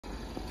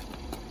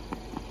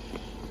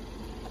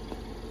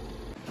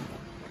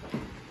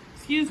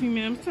Excuse me,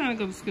 ma'am. It's time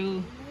to go to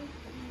school.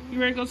 You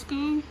ready to go to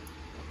school?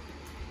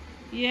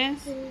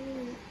 Yes?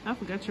 I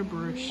forgot your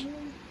brush.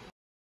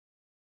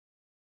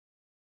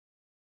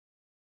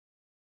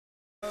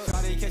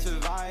 Shawty catch a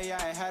vibe, yeah,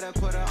 I had to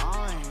put her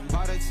on.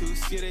 Bought a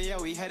two-seater, yeah,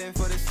 we heading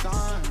for the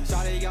sun.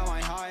 Shawty got my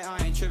heart,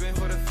 I ain't tripping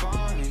for the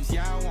funds.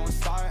 Yeah, I won't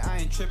start, I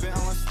ain't tripping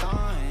on a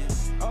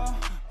stunt.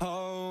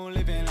 Oh,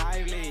 living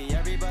lively.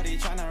 Everybody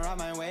tryna ride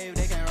my wave,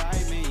 they can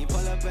ride me.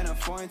 Pull up in a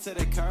foreign to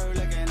the curb,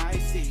 looking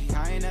icy.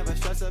 I ain't never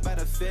stressed about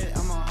the fit,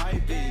 I'm on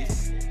hype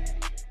beats.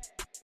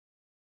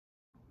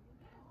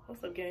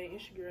 What's up, gang?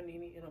 It's your girl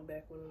Nene, and I'm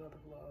back with another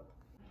vlog.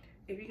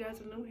 If you guys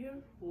are new here,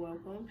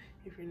 welcome.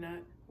 If you're not,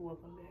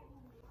 welcome back.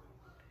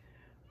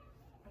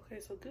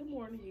 Okay, so good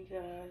morning, you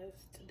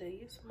guys.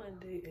 Today is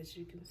Monday, as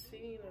you can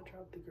see, and I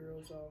dropped the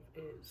girls off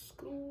at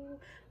school.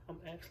 I'm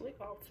actually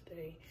off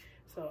today,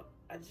 so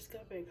I just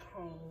got back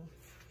home,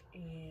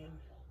 and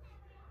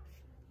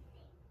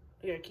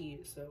I got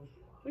kids, so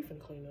we finna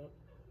clean up.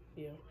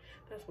 Yeah,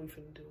 that's what we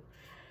finna do.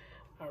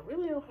 I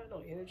really don't have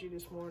no energy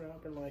this morning.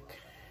 I've been like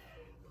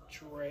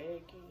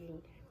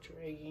dragging.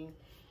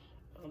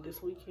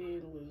 This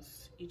weekend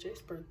was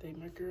EJ's birthday.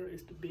 My girl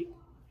is the big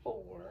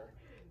 4,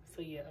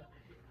 so yeah,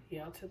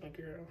 I'll tell my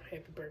girl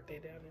happy birthday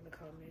down in the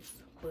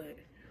comments. But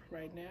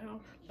right now,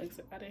 like I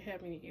said, I didn't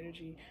have any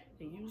energy,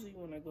 and usually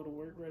when I go to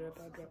work right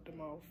after I drop them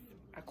off,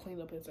 I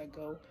clean up as I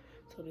go.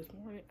 So this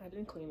morning I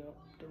didn't clean up.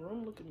 The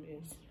room look a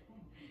mess,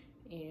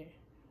 and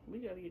we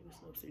gotta get this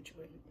stuff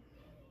situated.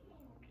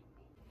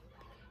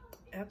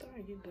 After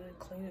I get done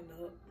cleaning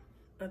up,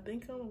 I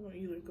think I'm gonna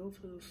either go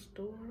to the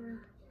store.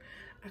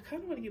 I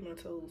kind of want to get my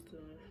toes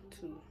done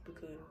too,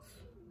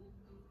 because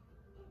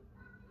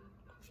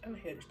I done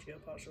had this gel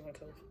polish on my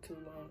toes for too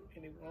long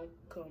and it won't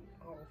come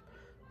off.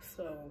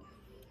 So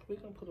we're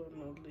gonna put it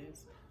on the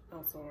list.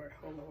 I'm sorry,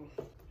 hold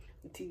on.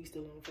 The TV's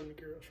still on from the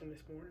girls from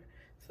this morning.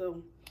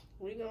 So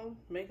we're gonna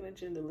make an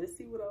agenda. Let's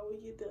see what all we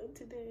get done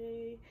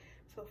today.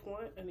 So for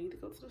one, I need to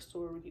go to the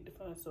store. We need to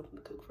find something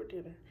to cook for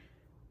dinner.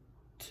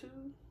 2,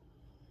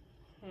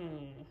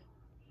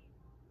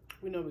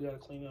 we know we gotta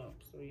clean up,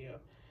 so yeah.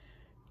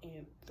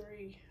 And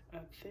 3, I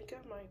think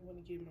I might want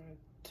to get my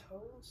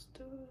toes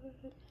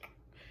done.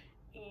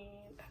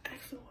 And I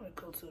actually want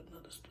to go to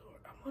another store.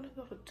 I want to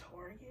go to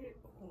Target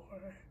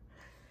or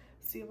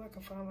see if I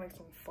can find like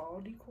some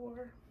fall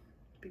decor,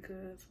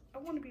 because I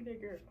want to be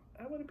that girl.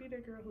 I want to be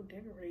that girl who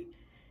decorate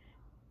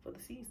for the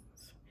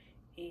seasons.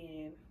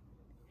 And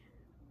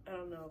I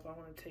don't know if I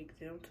want to take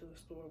them to the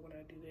store when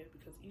I do that,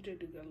 because EJ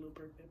do got a little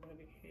birthday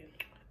money and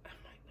I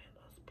might let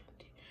her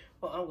spend it.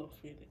 Well, I'm gonna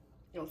spend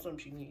it on something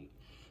she needs.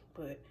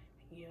 But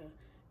yeah,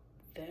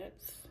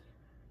 that's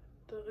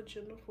the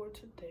agenda for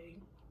today.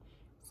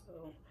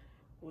 So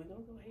we're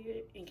gonna go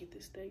ahead and get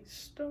this day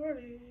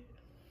started.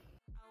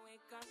 I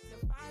wake up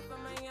to 5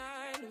 on my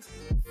eyes.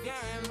 Fear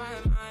in my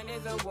mind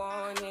is a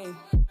warning.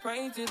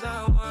 Pray to the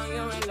one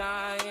you're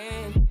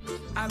relying.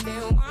 I've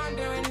been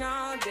wandering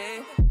all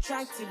day.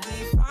 Tried to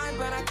be fine,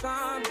 but I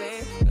can't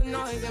be. The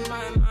noise in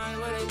my mind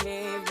wouldn't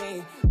leave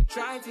me.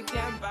 Tried to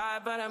get by,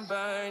 but I'm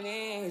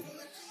burning.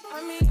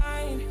 I'm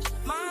behind,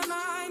 my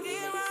mind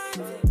it runs.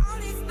 All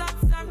these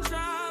thoughts have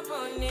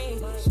troubled me.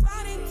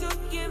 Fighting to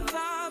give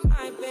up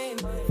my pain.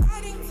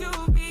 Fighting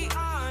to be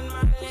on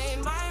my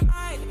lane. My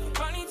mind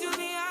running to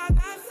the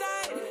other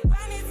side.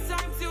 When it's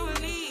time to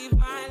leave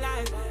my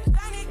life,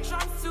 then it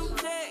tries to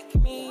take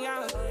me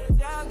out.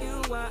 Tell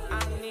you what I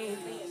need.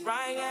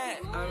 Right, yeah.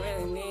 I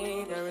really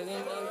need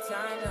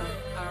time now.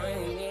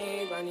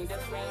 I need to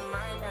free my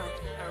mind.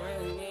 I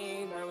really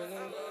need my mind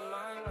now.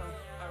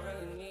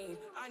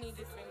 I need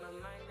to free my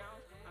mind now.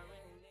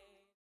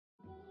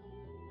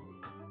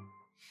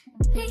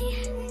 Me,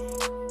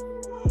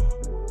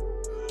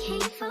 can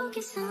you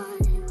focus on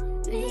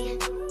me?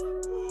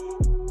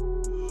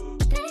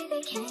 Baby,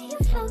 can you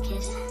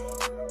focus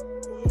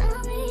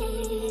on me?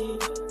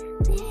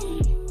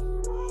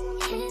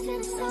 Hands in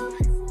the stove,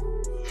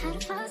 how the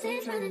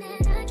faucet's running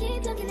and I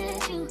keep looking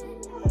at you.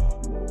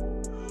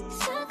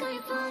 Stuck on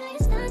your phone, you're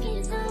stuck in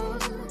your zone.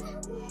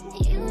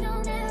 You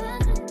don't ever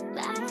come,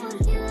 but I don't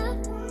wanna give up.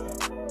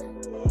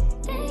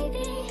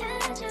 Baby, I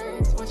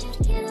just want you to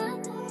get up.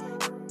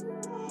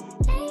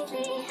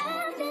 Lately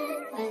I've been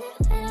a little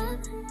fed up.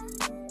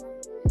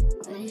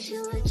 Wish you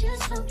would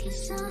just focus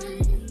on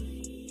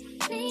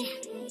me.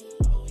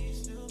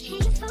 Can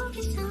you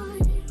focus on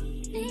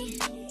me?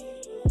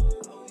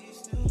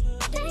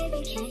 Baby,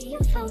 can you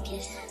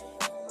focus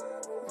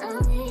on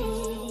me?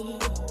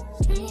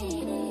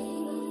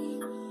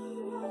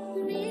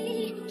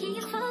 Can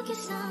you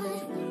focus on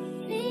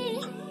me?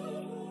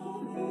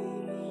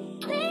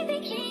 Baby,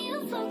 can you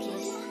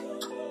focus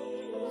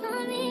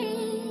on me?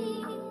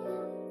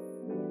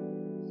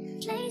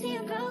 Lazy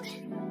or broke,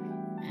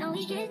 I know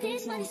we get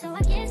this money, so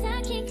I guess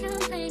I can't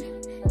complain.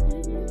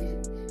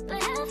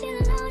 But I feel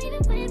alone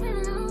even when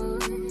we're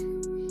alone,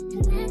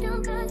 and that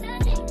don't cause a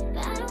thing,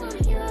 but I don't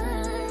wanna give up.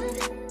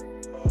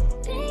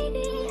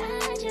 Baby, I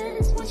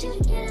just want you to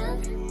get up.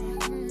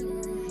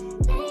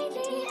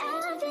 Lately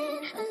I've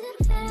been a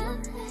little fed up.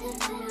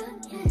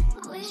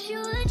 I wish you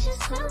would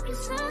just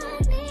focus on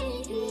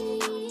me?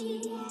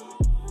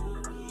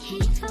 Can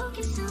you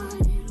focus on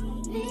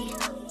me?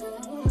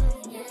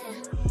 Yeah.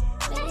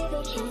 Baby,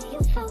 can you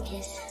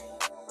focus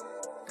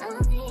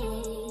on me?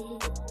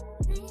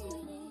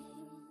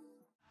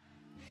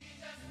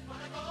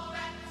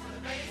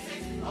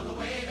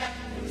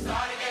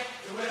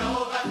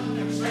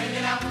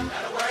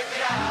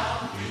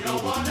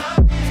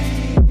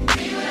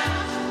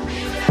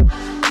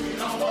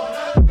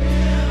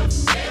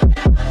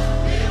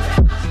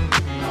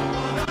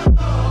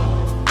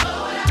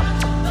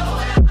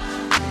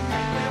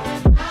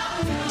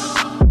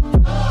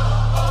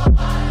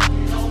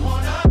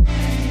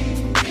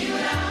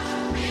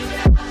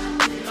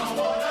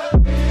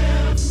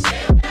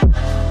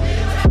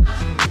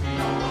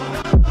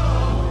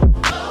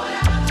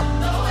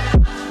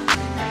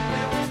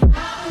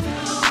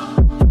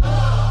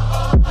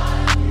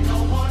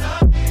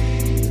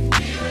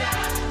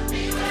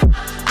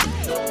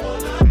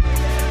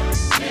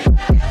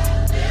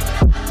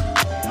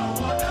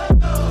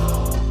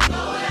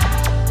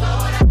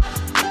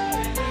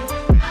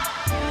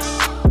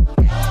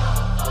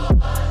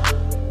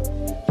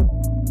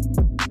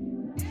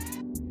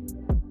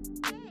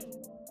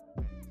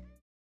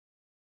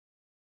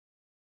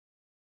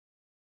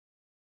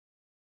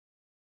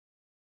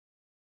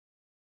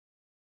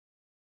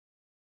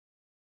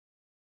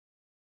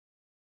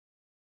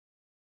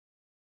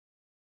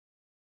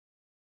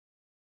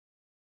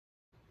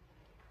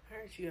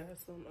 Alright, you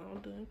guys, so I'm all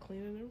done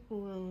cleaning the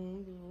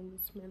room. The room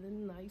is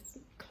smelling nice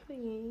and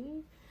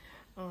clean.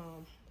 I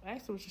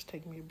actually was just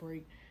taking me a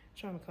break,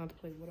 trying to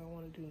contemplate what I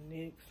want to do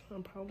next.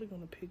 I'm probably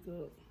going to pick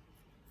up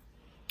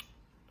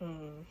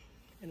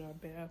in our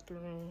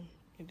bathroom,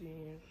 and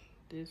then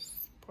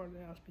this part of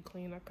the house be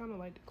clean. I kind of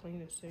like to clean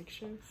in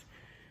sections.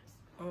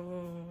 I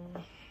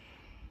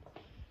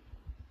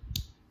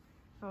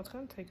was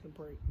kind of taking a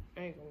break,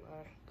 I ain't gonna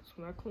lie, because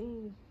when I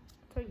clean,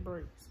 I take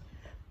breaks.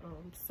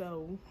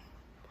 So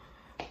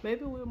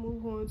maybe we'll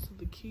move on to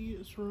the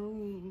kids'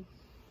 room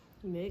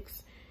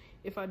next.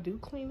 If I do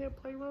clean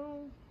that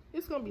playroom,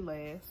 it's gonna be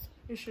last.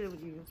 It surely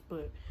is,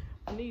 but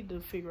I need to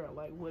figure out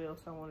like what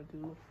else I want to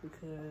do,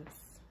 because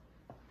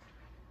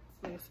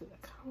like I said, I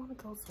kind of want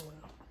to go somewhere.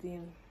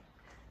 Then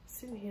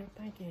sitting here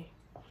thinking,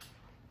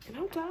 and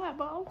I'm tired,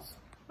 boss.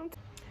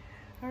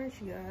 Alright,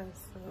 you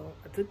guys, so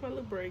I took my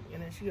little break,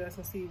 and as you guys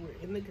can see,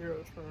 we're in the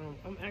girls' room.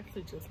 I'm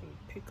actually just gonna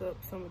pick up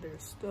some of their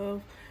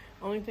stuff.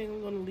 Only thing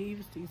I'm gonna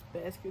leave is these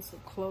baskets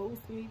of clothes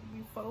that need to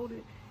be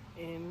folded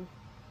and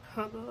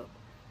hung up.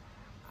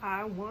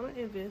 I want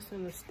to invest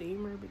in a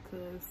steamer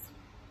because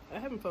I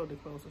haven't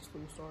folded clothes since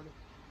school started.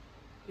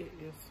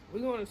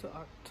 We're going into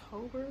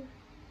October,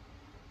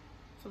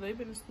 so they've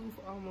been in school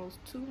for almost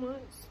 2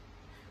 months,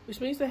 which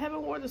means they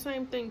haven't worn the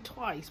same thing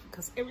twice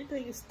because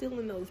everything is still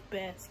in those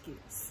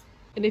baskets.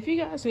 And if you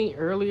guys seen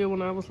earlier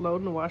when I was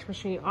loading the washing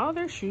machine, all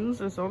their shoes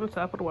is on the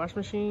top of the washing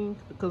machine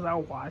because I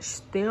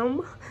washed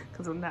them,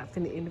 because I'm not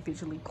finna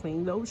individually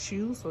clean those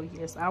shoes. So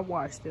yes, I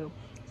washed them.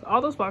 So all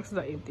those boxes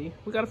are empty.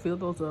 We gotta fill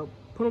those up,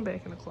 put them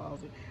back in the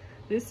closet.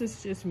 This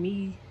is just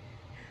me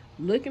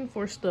looking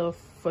for stuff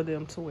for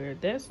them to wear.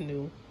 That's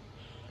new.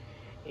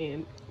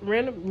 And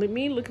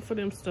me looking for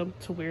them stuff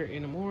to wear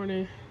in the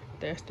morning.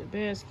 That's the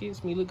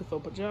baskets. Me looking for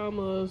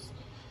pajamas.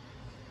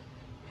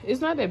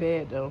 It's not that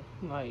bad though.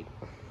 Like,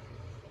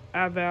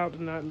 I vowed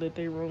to not let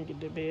their room get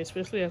that bad,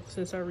 especially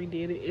since I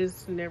redid it.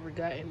 It's never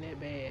gotten that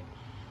bad.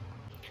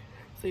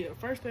 So yeah,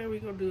 first thing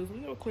we're gonna do is we're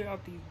gonna clear out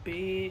the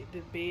bed.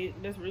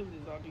 That's really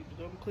all I need to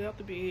do. I'm gonna clear out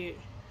the bed,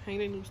 hang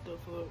their new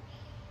stuff up,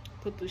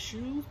 put the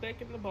shoes back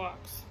in the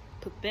box,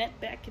 put that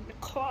back in the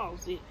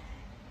closet,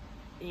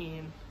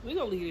 and we're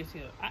gonna leave this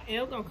here. I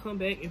am gonna come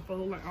back and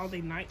fold like all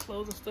their night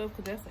clothes and stuff,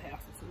 because that's the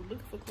house. So we're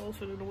looking for clothes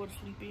for them to want to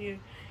sleep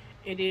in.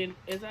 And then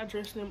as I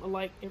dress them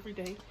alike every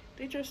day,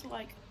 they dress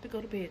alike to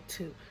go to bed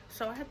too.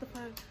 So I have to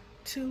find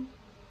 2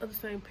 of the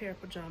same pair of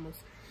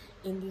pajamas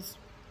in this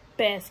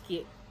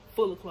basket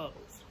full of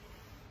clothes.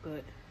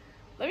 But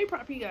let me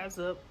prop you guys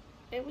up,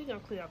 and we're gonna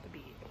clear out the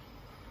bed.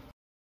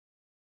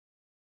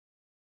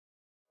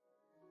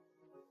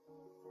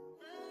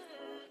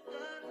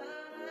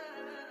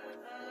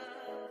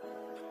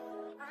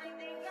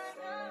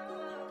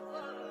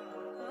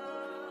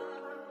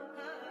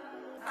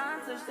 I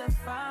touch that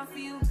 5 for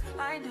you.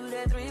 I do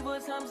that 3 more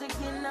times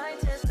again. I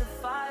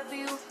testify for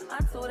you. I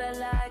told her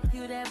like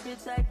you, that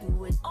bitch. I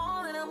do it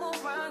all, and I'm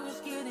around. You're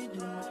scared to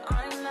do.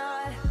 I'm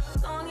not.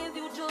 As long as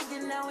you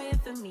joking, now in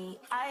for me.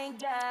 I ain't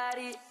got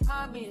it.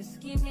 I've been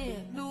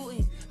scheming,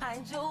 looting. I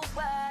ain't your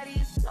body.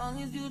 As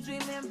long as you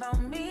dreaming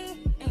about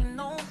me, ain't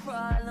no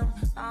problem.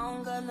 I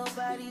don't got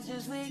nobody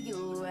just with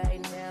you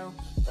right now.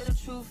 But the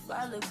truth,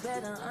 I look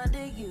better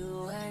under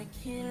you. I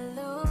can't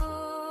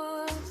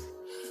lose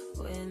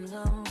when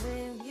I'm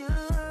with you.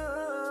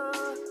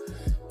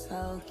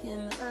 How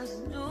can us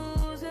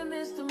lose and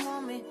miss the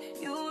moment?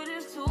 You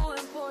just too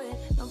important.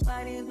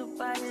 Nobody's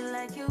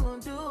like you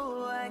do.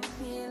 I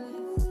can't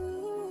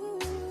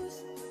lose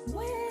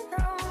when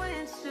I'm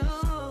with you.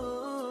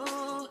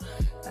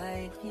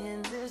 I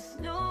can just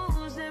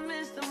lose and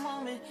miss the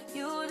moment.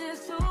 You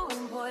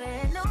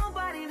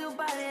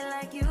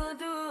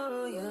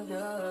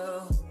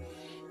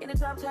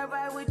tap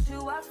right with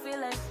you, I feel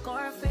like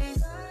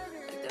Scarface.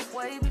 Like that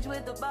white bitch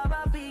with the bob,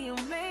 I'll be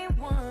your main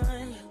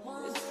one.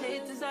 Let's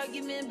take this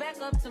argument back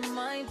up to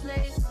my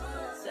place.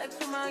 Sex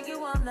remind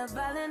you I'm not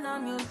violent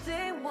on your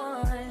day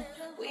one.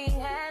 We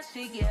had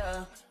shit,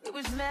 yeah. It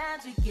was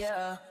magic,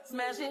 yeah.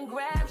 Smash and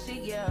grab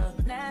shit, yeah.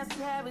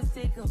 Nasty habits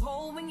take a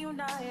hold when you're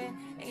not here.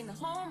 Ain't a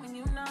home when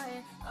you're not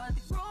here.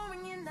 The grown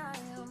when you're not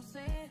here. I'm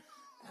saying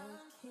I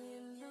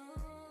can't lose.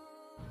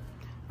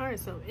 Alright,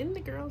 so in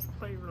the girls'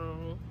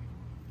 playroom,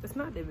 it's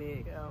not that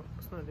big, y'all.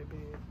 It's not that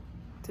big.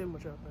 Tell me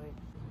what y'all think.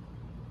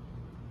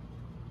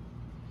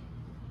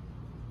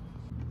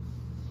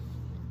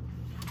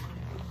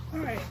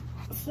 Alright,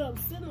 so I'm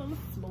sitting on the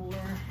floor.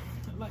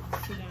 I like to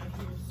sit down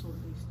here and sort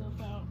this stuff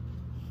out.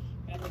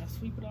 After I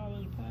sweep it all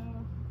in the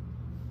pile.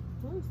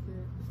 What is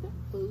that? Is that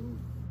food?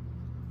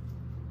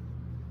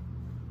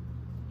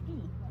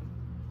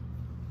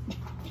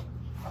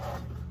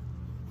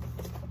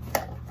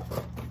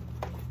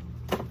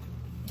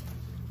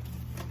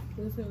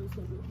 Let's have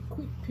some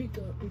quick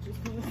pickup and just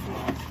kind of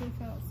sort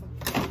stuff out so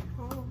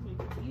make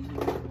it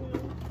easier for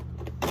them.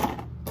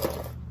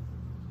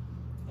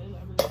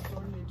 I've been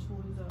sorting their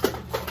toys out.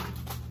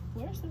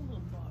 Where's that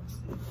little box?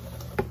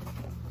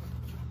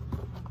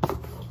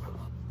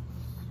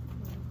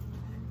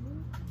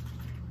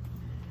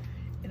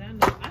 And I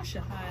know I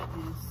should hide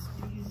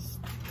these.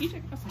 Each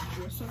got some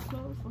dress-up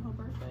clothes for her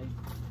birthday.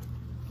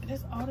 And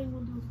that's all they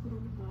want to do is put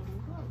on the bottom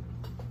clothes.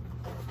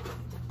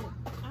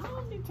 I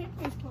don't need to take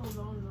these clothes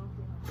on and off.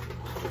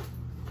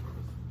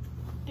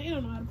 They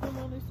don't know how to put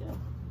them on themselves.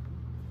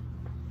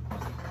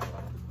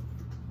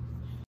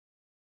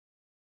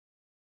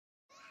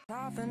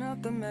 Soften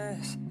up the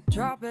mess,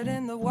 drop it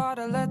in the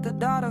water, let the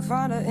daughter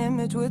find her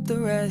image with the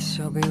rest.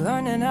 She'll be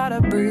learning how to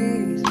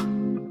breathe,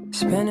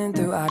 spinning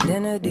through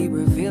identity,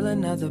 reveal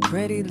another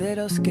pretty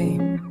little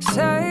scheme.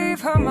 Save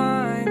her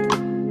mind,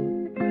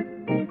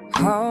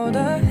 hold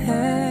her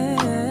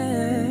hand,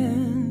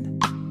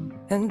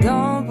 and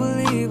don't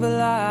believe a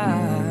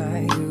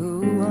lie,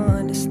 you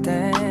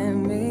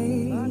understand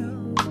me.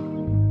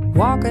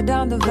 Walk her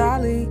down the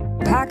valley,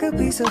 pack a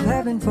piece of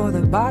heaven for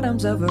the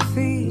bottoms of her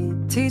feet.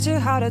 Teach her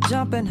how to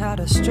jump and how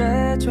to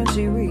stretch when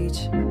she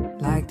reach,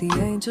 like the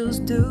angels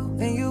do,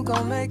 and you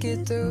gon' make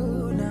it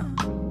through now.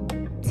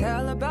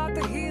 Tell about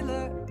the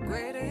healer,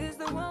 greater is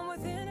the one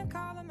within, and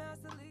call him as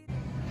the leader.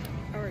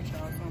 Alright,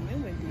 y'all, so I'm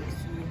in with this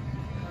too.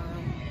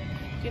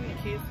 Getting the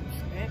kids some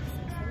snacks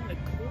and something to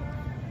cook.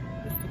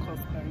 This is the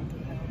closest I can to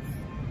the house.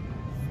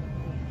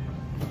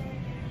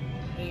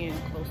 And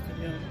close to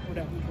them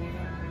without me going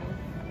out.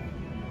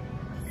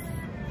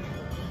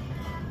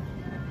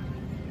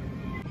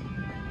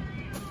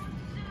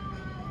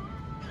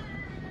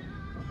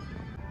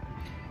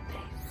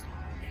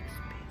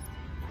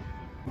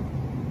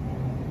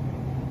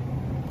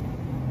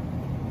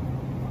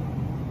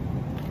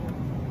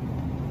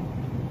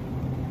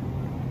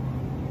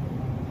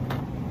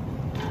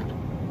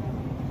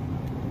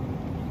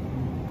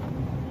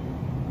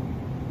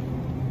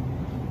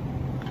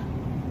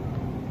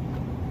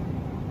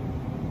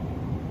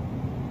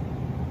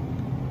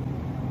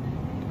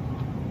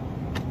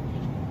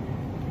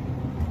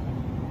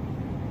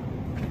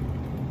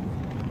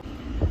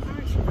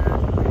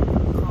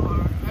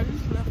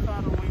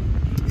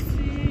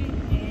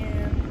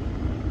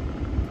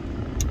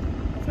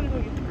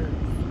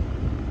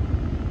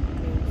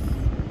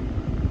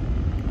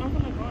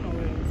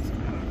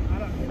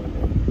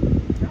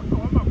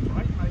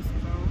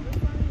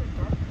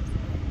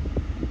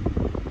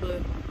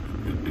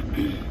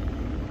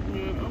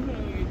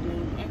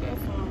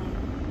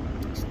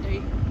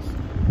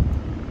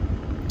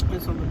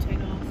 Some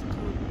potatoes to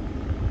cook.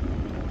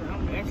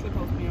 I'm actually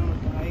supposed to be on a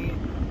diet,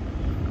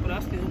 but I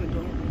still been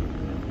doing really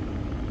good.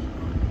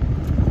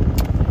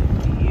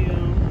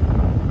 Yeah.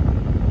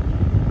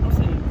 I'm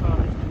sitting in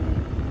college,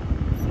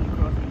 sitting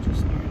across me just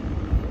staring.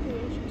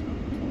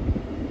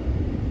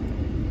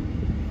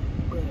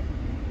 But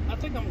I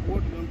think I'm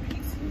ordering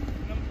pizza.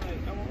 I'm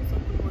like, I want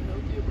something more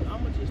healthier, but I'm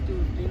gonna just do a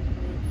thin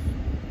crust.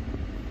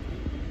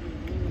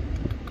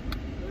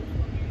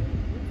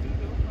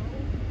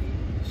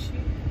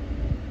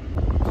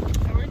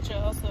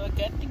 So I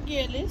got the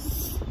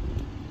Gillis.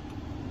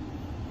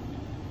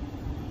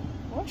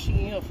 Why she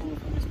in her food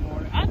from this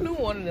morning? I knew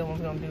one of them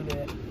was gonna do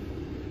that.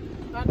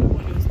 I knew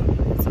one of them was gonna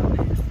do that so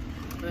nasty.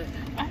 But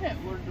I had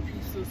ordered the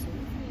pizza, so we can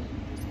eat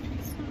this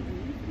pizza.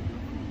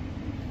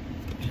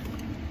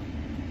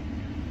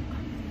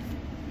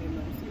 And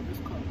let's see if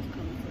this car was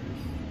coming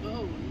first.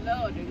 Oh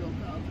Lord, they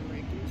gonna cause a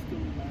wreck. It's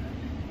still alive.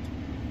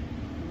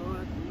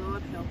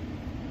 Lord help me.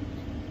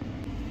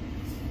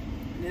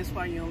 And that's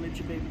why you don't let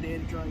your baby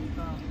daddy drive your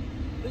car.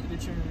 Look at the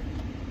churn.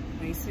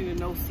 I ain't seen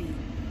no seat.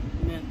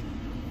 Nothing.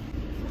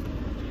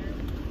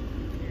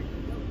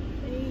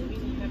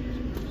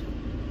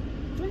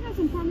 Can I have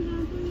some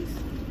Parmesan, please?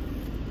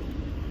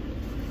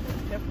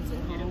 Peppers at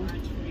home.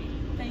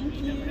 Thank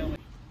you.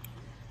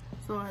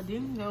 So I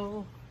didn't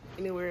go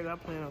anywhere that I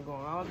planned on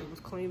going. All I did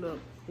was clean up.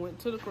 Went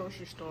to the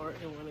grocery store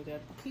and went and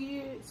got the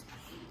kids.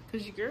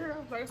 Cause your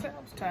girl, like I said,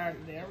 I was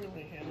tired today. I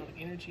really had no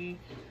energy.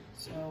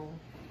 So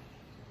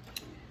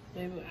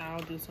maybe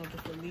I'll do something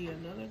for me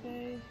another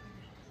day.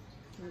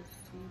 Let's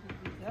see what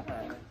we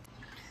got.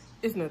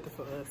 It's nothing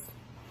for us.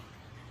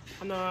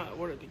 I know I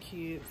ordered the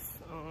kids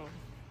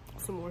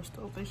some more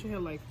stuff. They should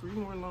have like 3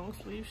 more long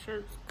sleeve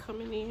shirts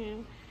coming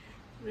in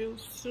real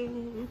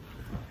soon.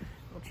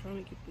 I'm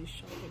trying to get this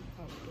shopping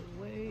out of the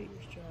way.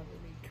 It's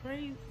driving me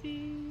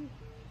crazy.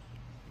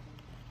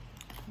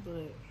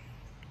 But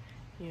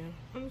yeah,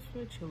 I'm just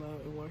gonna chill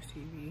out and watch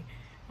TV.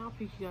 I'll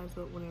pick you guys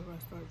up whenever I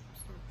start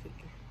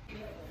cooking.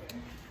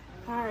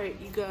 Alright,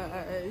 you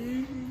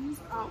guys,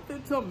 I'm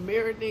finna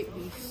marinate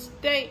these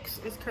steaks.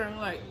 It's currently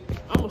like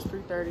almost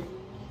 3:30.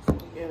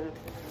 Yeah,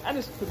 I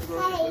just put the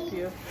groceries up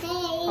here.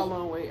 Hold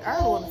on, wait. I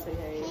don't want to say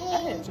hey.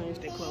 I had to change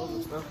their clothes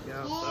and stuff,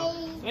 y'all. So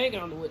I ain't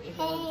gonna know what the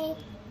hell.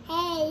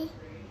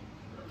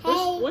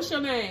 What's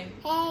your name?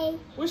 Hey.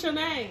 What's your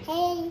name?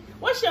 Hey.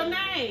 What's your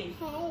name?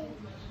 Hey.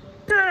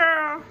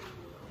 Girl.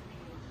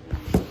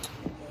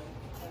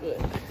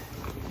 Good.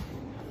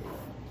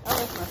 I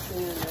left my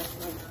stand last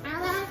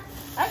night.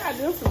 I got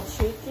them some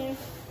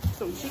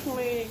chicken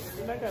legs,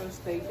 and I got a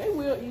steak. They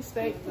will eat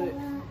steak, but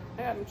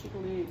I got them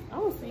chicken legs. I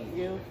don't see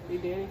if they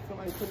daddy feel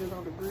like put it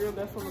on the grill.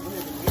 That's when they have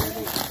the marinade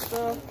and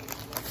stuff.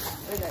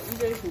 They got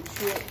EJ some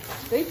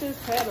chips. They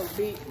just had a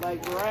big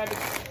like variety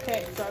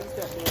pack, so I just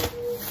got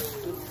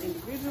this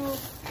individual.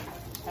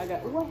 I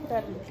got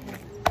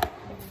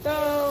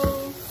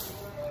those.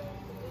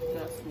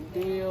 Got some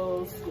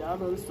deals. Y'all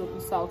know this stuff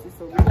is salty,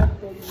 so we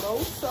got that low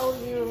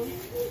sodium.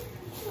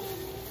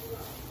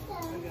 I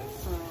got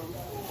some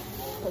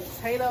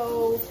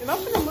potatoes, and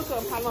I'm gonna look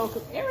up how long,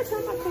 because every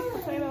time I cook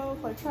potatoes,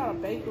 I try to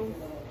bake them.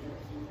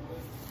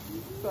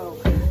 So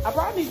I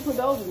probably need to put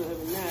those in the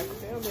oven now,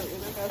 because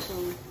and I got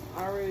some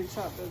already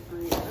chopped up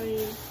green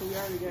onions, so we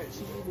already got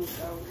cheese and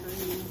sour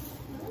cream.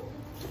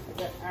 I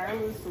got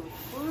Ireland some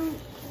fruit.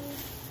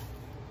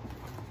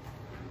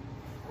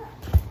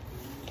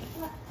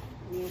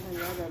 Me and honey, I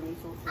gotta do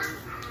some fruit.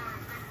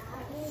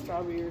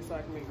 Strawberries so I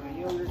can make my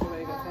yogurt, because I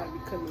ain't got time to be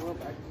cutting them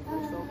up. I can just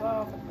rinse those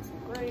off. I got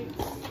some grapes.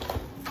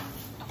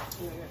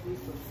 And I got these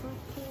some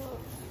fruit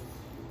cups.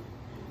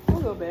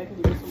 I'll go back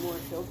and do some more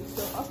healthy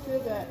stuff. I still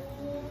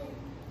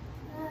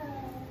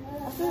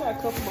got a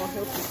couple more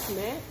healthy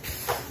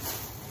snacks.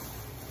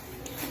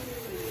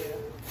 So yeah,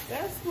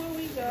 that's what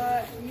we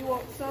got. You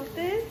want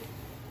something?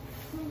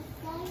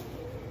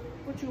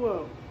 What you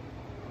want?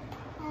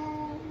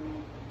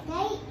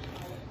 Grape.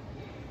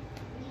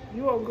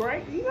 You want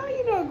grapes? You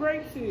know what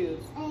grapes is.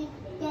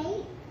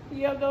 Grape.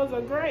 Yeah, those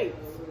are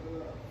grapes.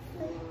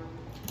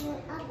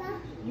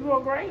 You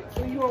want grapes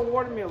or you want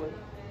watermelon?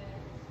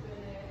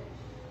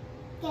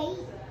 Grape.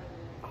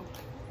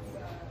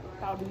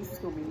 Oh, these is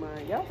gonna be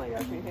mine. Y'all think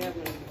I can have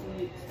them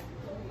kids?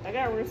 I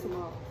gotta rinse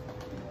them off.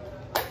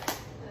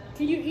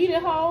 Can you eat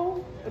it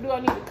whole, or do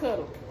I need to cut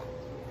them?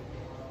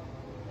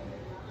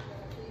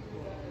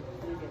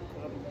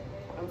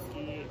 I'm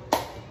scared.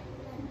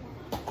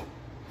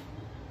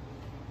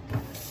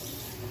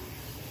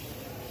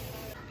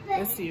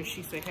 Let's see if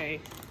she say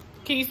hey.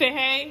 Can you say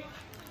hey?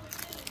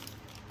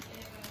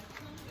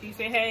 Can you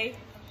say hey?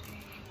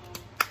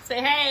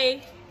 Say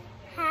hey.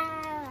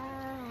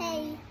 Hello.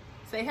 Hey.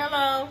 Say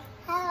hello.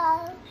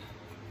 Hello.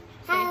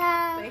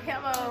 Say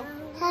hello.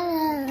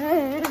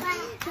 Hello.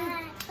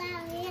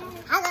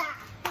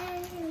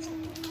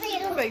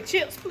 Say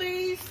chips,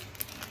 please.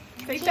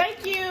 Say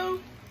thank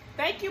you.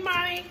 Thank you,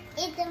 mommy.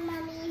 Eat the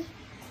mommy.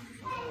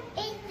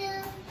 Eat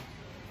the.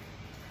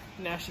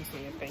 Now she's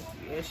saying thank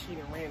you. And she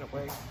done ran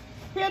away.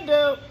 Here,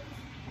 dude.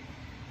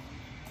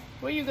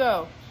 Where you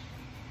go?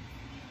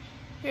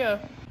 Here.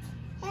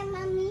 Hey,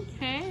 mommy.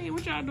 Hey,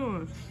 what y'all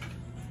doing?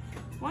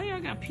 Why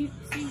y'all got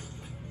pizza?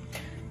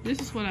 This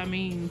is what I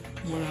mean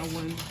when I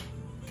wasn't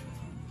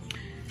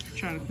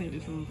trying to clean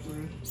this room for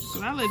her.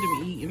 Cause I let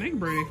them eat and they can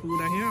bring their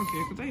food out here. I don't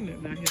care, cause ain't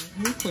nothing out here.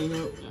 We clean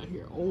up out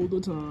here all the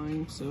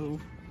time, so.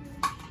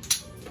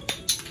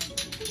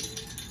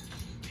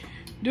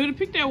 Dude,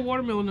 pick that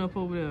watermelon up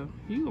over there.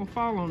 You gonna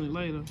fall on it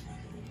later.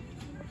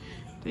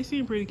 They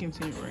seem pretty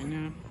content right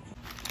now.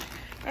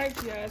 All right,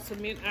 guys, so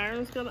me and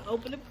Iron's gonna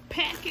open the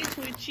package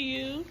with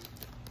you.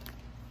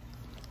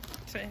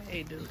 Say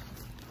hey, dude.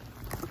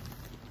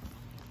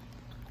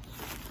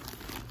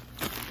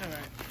 All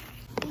right.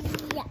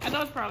 Yeah. I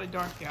know it's probably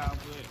dark, y'all,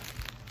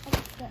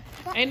 but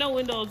ain't no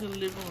windows in the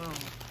living room.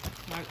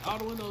 Like, all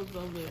the windows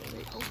over there,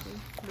 they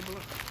open.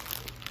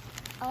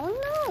 Oh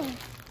no.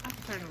 I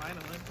can turn the light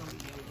on. It's gonna be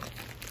yellow.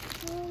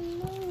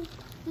 Oh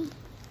no.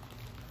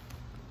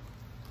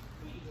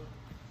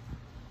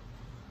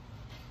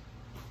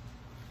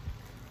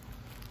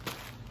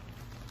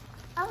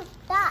 Oh,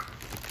 stop.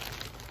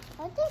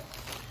 What's this?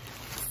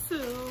 So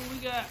we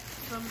got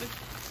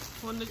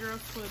one of the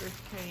girls' sweaters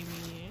came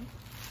in.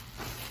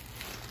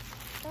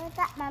 What's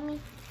that, mommy?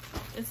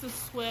 It's a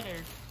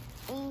sweater.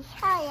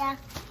 Yeah.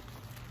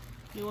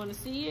 You want to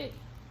see it?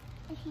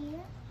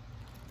 Here.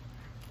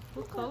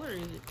 What color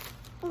is it?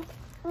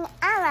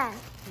 Orange.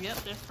 Yep,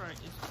 that's right.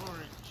 It's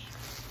orange.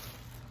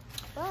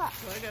 So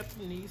I got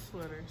the knee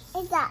sweaters.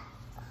 Eat that.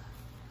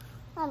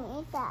 Mommy,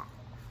 eat that.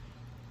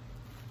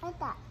 Eat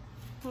that.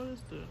 What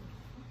is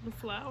the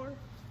flower?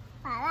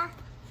 Mama.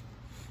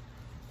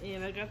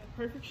 And I got the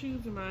perfect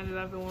shoes in mind that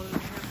I've been wanting to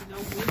have to go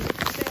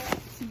with that.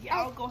 So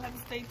y'all gonna have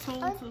to stay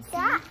tuned to see.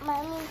 That,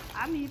 Mommy.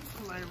 I need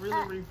to like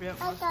really revamp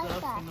my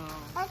stuff and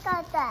I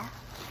got that.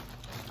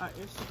 our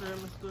Instagram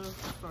and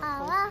stuff. Start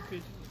posting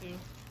pictures with them.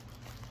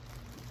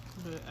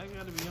 But I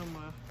gotta be on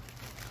my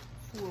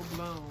full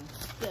blown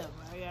stuff.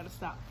 I gotta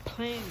stop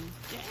playing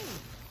these games.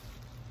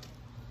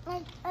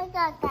 I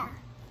got that.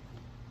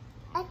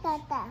 I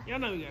got that. Y'all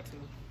know we got to.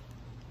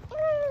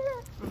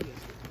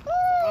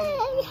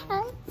 I'm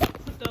gonna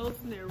put those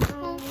in their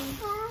room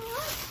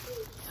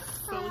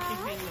so we can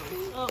hang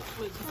those up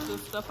with the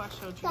stuff I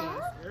showed you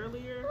guys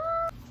earlier.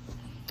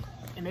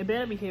 And they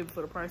better be heavy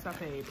for the price I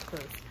paid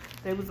because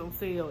they was on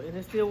sale and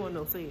it still wasn't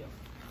no sale.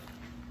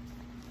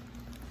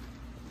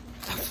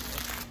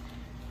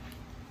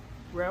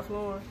 Ralph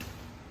Lauren.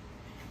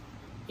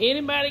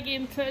 Anybody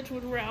get in touch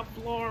with Ralph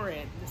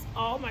Lauren? It's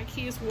all my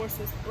kids wore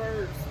since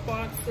Bird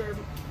sponsor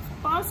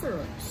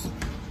us.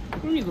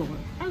 Where you going?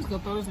 I just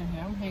gonna throw this in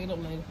here. I'm hanging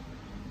up later.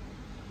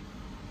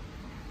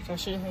 I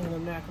should hang it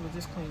up now because I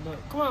just cleaned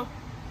up. Come on.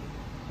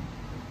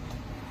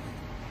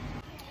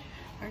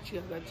 Alright,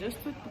 you guys, I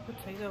just took the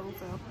potatoes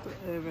out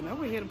the oven. I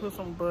went ahead and put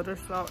some butter,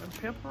 salt, and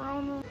pepper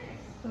on them.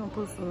 I'm gonna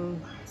put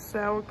some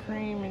sour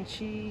cream and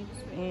cheese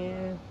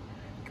and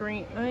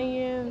green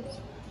onions.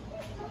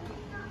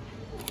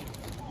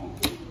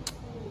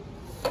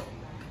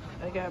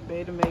 I got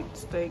Bay to make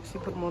steaks. She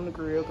put them on the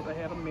grill because I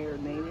had them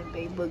marinated.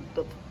 They looked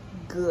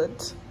good.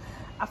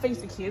 I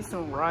fixed the kids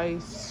some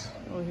rice.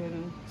 Go ahead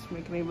and just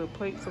make me a little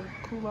plate so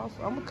cool off.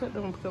 So I'm gonna cut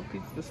them a couple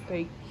pieces of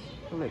steak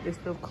and let this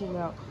stuff cool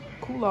off.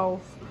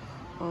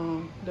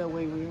 That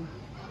way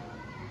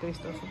their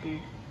stuff will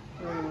be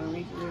ready when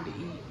we get ready to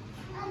eat.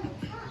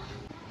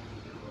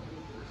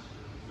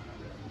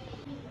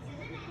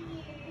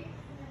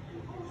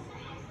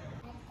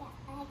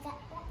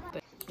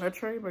 I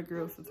train my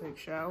girls to take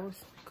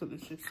showers because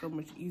it's just so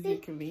much easier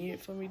and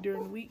convenient for me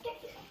during the week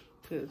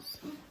because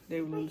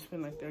they would only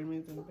spend like 30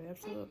 minutes in the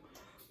bathtub.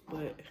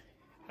 But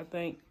I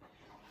think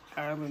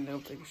I'll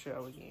never take a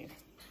shower again.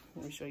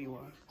 Let me show you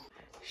why.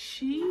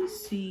 She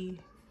see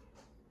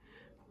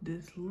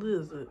this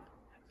lizard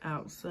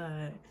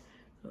outside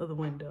of the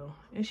window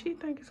and she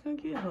think it's gonna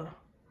get her.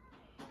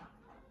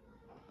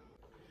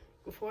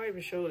 Before I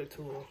even showed it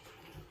to her,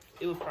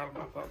 it was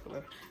probably my fault,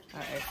 but I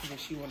asked her if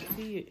she wanted to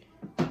see it.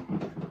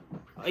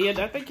 Oh, yeah,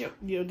 I think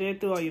your dad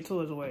threw all your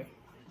toys away.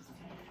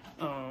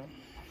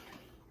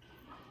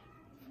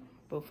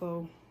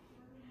 Before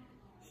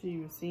she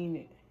even seen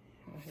it,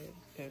 I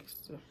had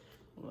asked her,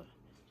 well,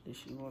 did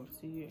she want to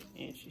see it?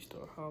 And she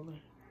started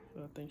hollering.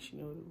 So I think she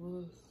knew what it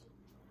was.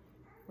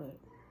 But,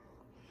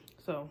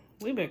 so,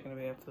 we back in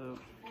the bathtub.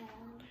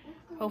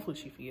 Hopefully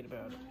she forget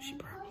about it. She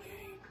probably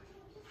ain't.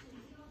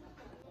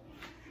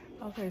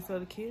 Okay, so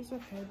the kids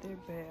have had their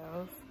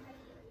bath.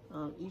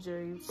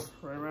 EJ's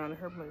running around in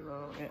her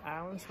playroom, and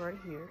Island's right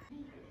here.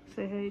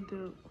 Say hey,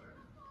 dude.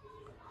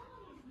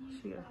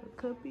 She got her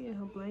cuppy and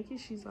her blanket.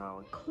 She's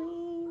all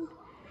clean.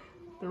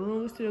 The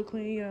room is still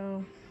clean,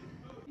 y'all.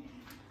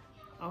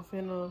 I'm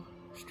finna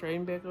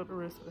straighten back up the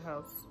rest of the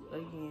house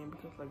again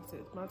because, like I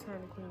said, it's my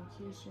turn to clean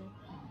the kitchen.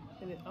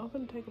 And then I'm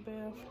finna take a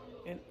bath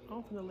and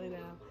I'm finna lay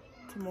down.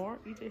 Tomorrow,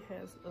 EJ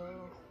has a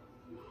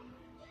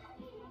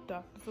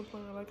doctor's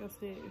appointment. Like I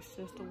said, it's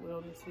just a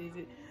wellness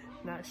visit.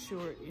 Not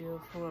sure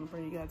if I'm gonna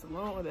bring you guys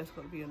along or that's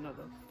gonna be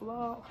another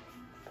vlog,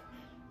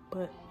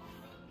 but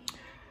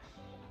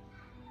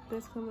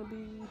that's gonna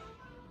be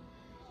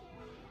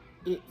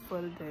it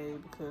for the day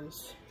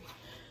because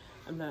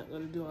I'm not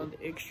gonna do all the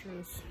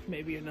extras.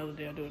 Maybe another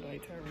day I'll do a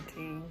nighttime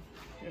routine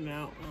and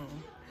I'll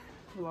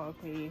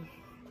vlog me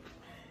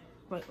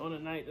like on the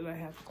night that I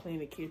have to clean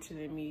the kitchen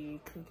and me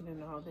cooking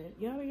and all that,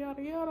 yada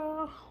yada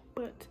yada.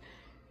 But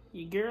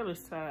your girl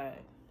is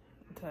tired,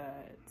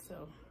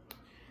 so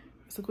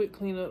it's a quick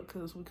cleanup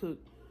because we cook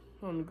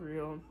on the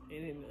grill and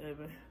in the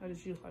oven. I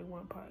just use like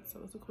one pot, so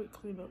it's a quick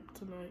cleanup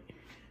tonight.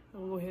 I'm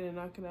gonna go ahead and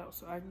knock it out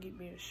so I can get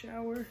me a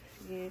shower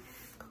and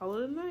call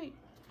it a night.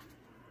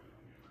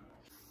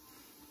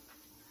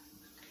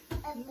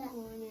 Good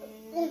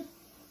morning.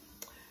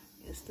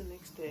 It's the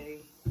next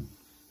day.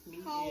 Me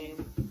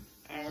and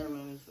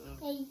Ireland is up.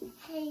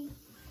 Hey.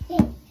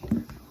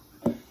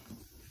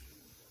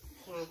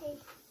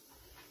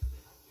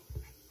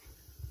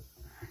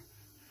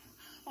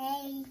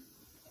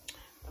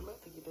 I'm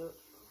about to get up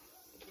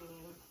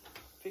and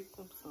pick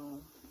up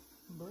some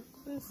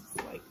breakfast.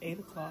 It's like 8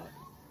 o'clock.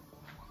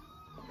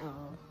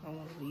 I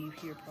want to leave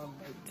here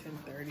probably like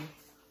 10:30.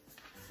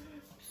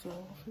 So I'm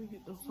gonna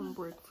get them some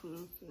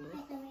breakfast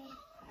and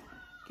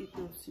get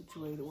them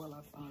situated while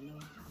I find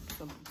them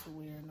something to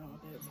wear and all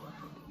that. So I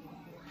can do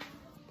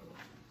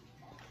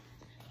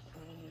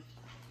that.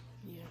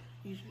 Yeah,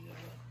 usually got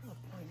an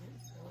appointment,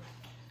 so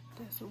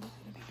that's what we're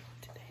gonna be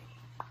doing today.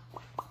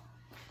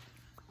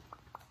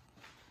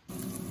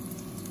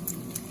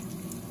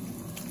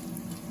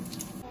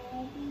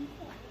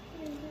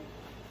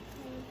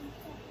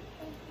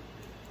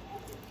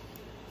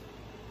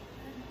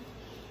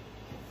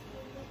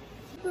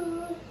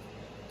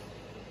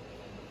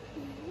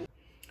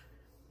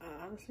 I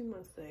honestly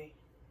must say,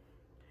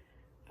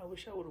 I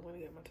wish I would have went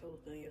and got my toes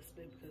done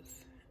yesterday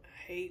because I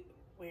hate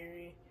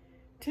wearing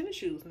tennis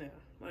shoes now.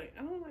 Like,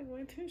 I don't like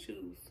wearing tennis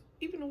shoes.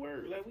 Even to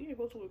work. Like, we ain't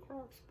supposed to wear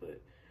Crocs, but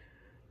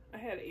I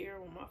had an error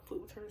when my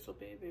foot was hurt so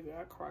bad, baby.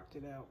 I crocked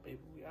it out,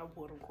 baby. I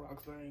wore them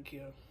Crocs. I ain't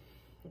care.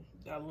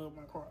 I love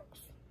my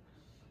Crocs.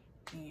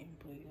 Yeah,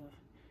 but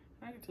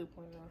I get to the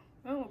point now.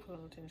 I don't want to put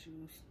on tennis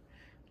shoes.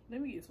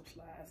 Let me get some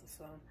slides or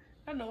something.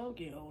 I know I'm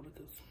getting older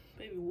because,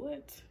 baby,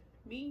 what?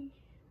 Me?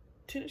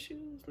 Tennis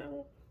shoes?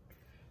 No.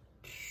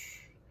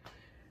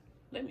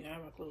 Let me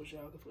iron my clothes,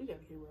 y'all, because we got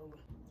to get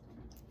rolling.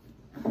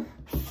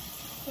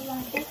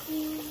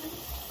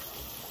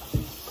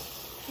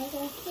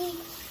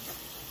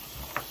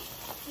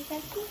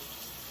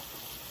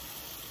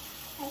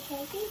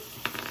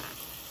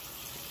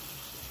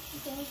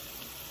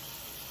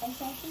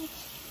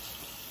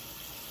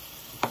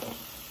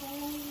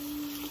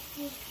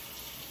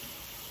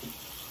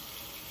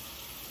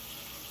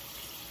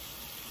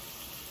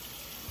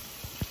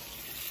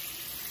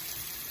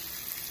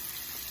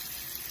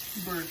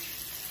 Brush.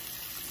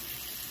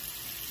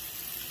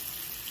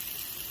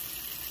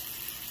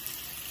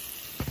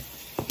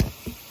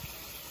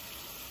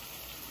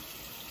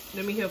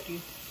 Let me help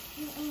you.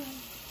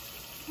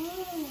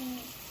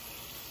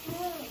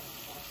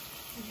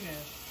 Yeah.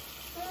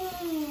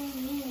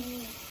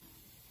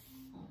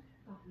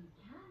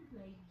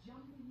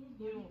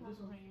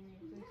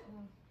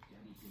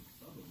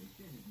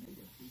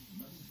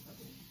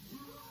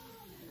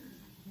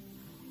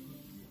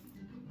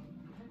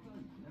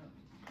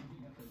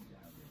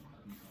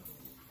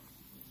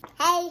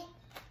 Hey.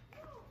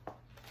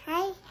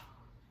 Hey.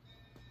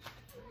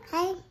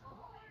 Hey.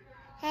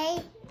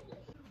 Hey.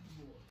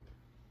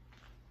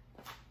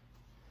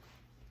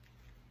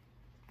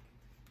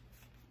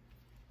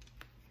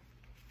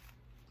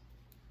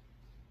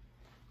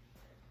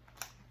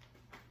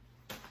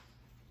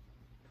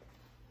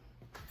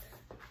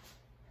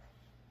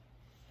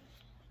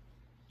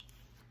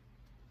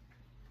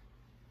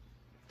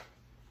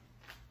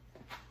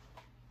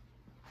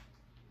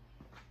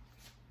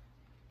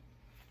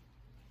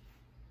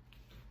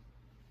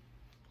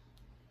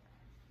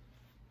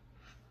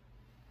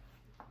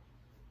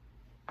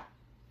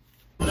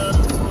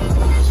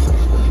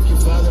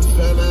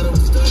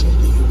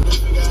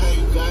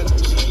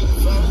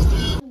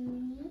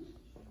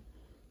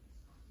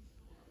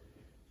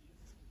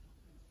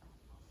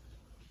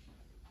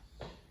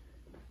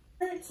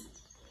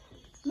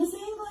 Miss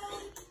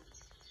England.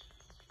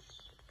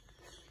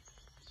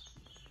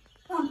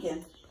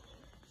 Pumpkin.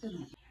 Good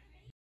night.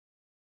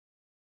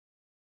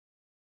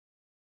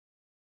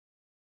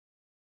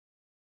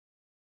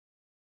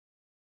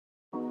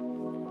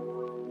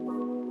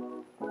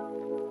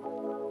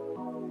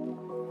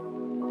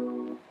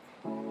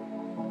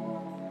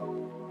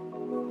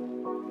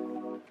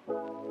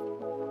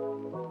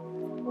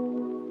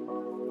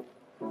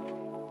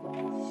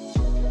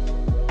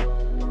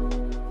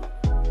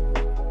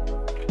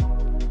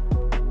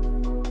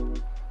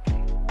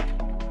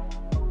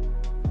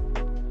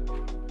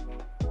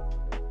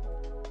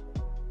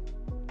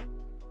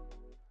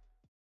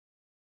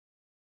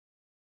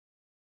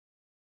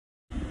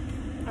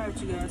 Alright,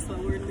 you guys, so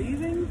we're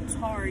leaving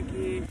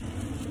Target.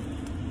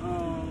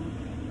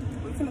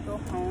 We're gonna go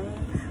home.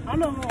 I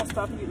don't know if I'm gonna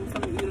stop and get them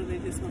something to eat or they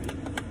just want to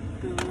eat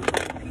the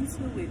pizza,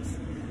 which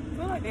I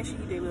feel like they should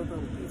eat their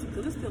leftover pizza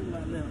because there's still a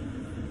lot left.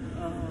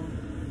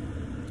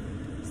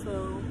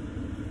 So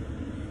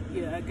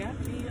yeah, I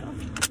got the yeah,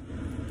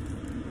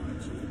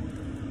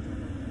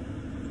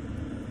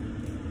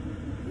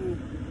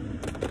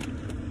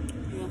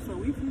 so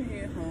we finna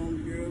head home.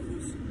 The girls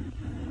is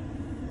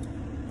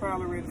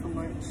probably ready for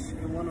lunch,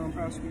 and one of them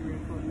probably should be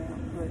ready for a nap.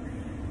 But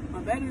my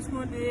battery's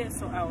going dead,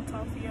 so I will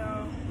talk to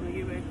y'all when I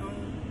get back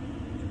home.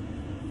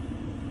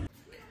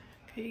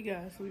 Hey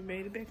guys, so we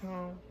made it back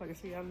home. Like I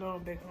said, I know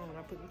I'm back home.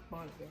 I put this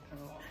bonnet back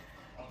home.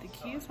 The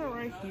kids are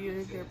right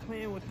here. They're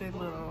playing with that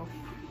little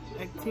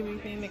activity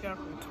thing they got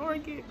from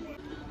Target.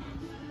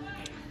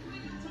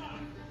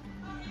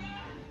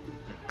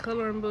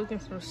 Coloring book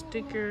and some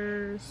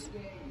stickers.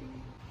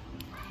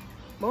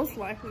 Most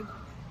likely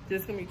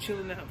just gonna be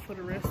chilling out for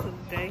the rest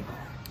of the day.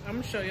 I'm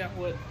gonna show y'all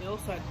what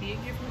else I did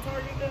get from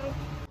Target though.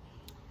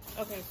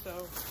 Okay,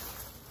 so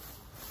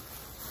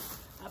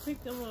I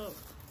picked them up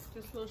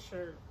this little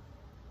shirt.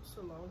 It's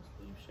a long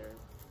sleeve shirt.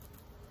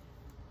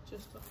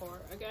 Just a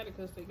heart. I got it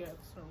because they got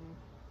some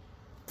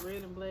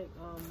red and black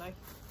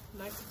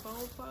Nike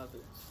phone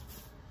closets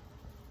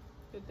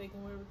that they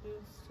can wear with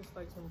this. Just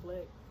like some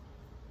black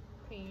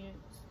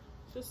pants.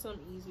 Just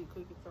something easy,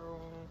 quick to throw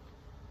on.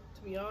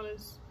 To be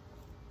honest,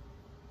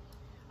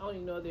 I don't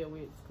even know if they'll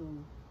wear it to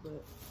school,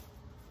 but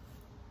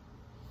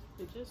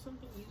it's just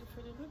something easy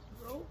for them to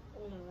throw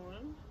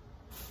on.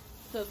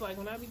 Because like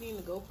when I be needing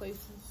to go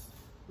places,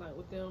 like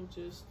with them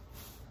just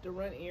to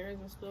run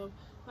errands and stuff,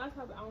 a lot of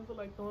times I don't feel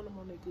like throwing them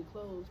on their good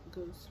clothes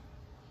because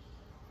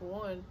for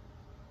one,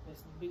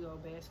 it's a big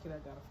old basket I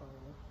gotta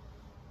follow.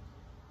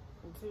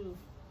 And two,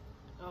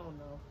 I don't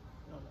know.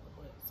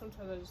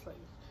 sometimes I just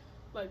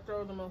like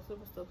throw them on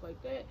silver stuff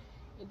like that.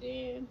 And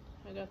then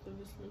I got them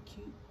this little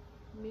cute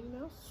Minnie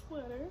Mouse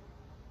sweater.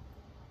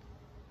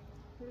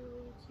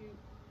 Really cute.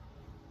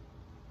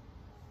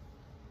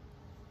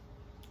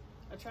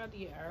 I tried to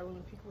get Ireland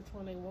and pick which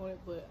one they wanted,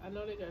 but I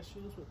know they got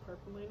shoes with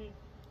purple in it,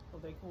 or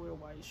they can wear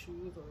white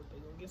shoes, or if they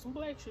gonna get some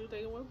black shoes,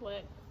 they can wear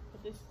black.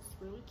 But this is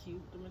really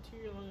cute. The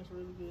material on it is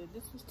really good.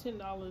 This was $10.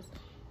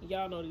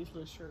 Y'all know these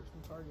little shirts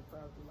from Target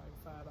probably like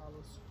 $5.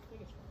 I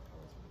think it's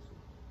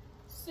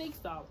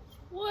 $5. $6.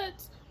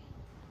 What?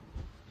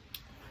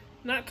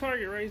 Not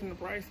Target raising the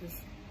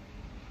prices.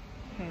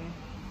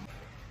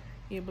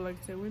 Yeah, but like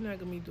I said, we're not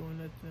gonna be doing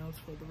nothing else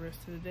for the rest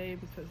of the day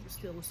because it's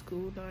still a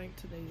school night.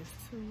 Today is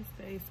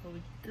Tuesday, so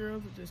the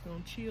girls are just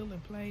gonna chill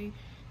and play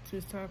till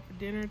it's time for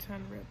dinner,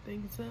 time to wrap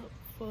things up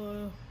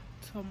for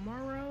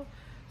tomorrow.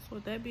 So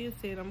with that being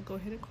said, I'm gonna go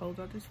ahead and close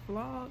out this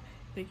vlog.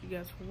 Thank you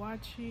guys for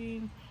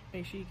watching.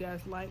 Make sure you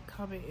guys like,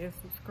 comment, and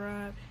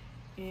subscribe,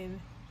 and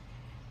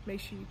make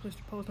sure you push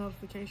the post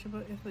notification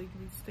button so you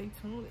can stay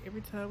tuned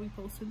every time we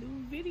post a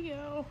new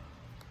video.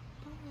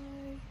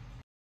 Bye.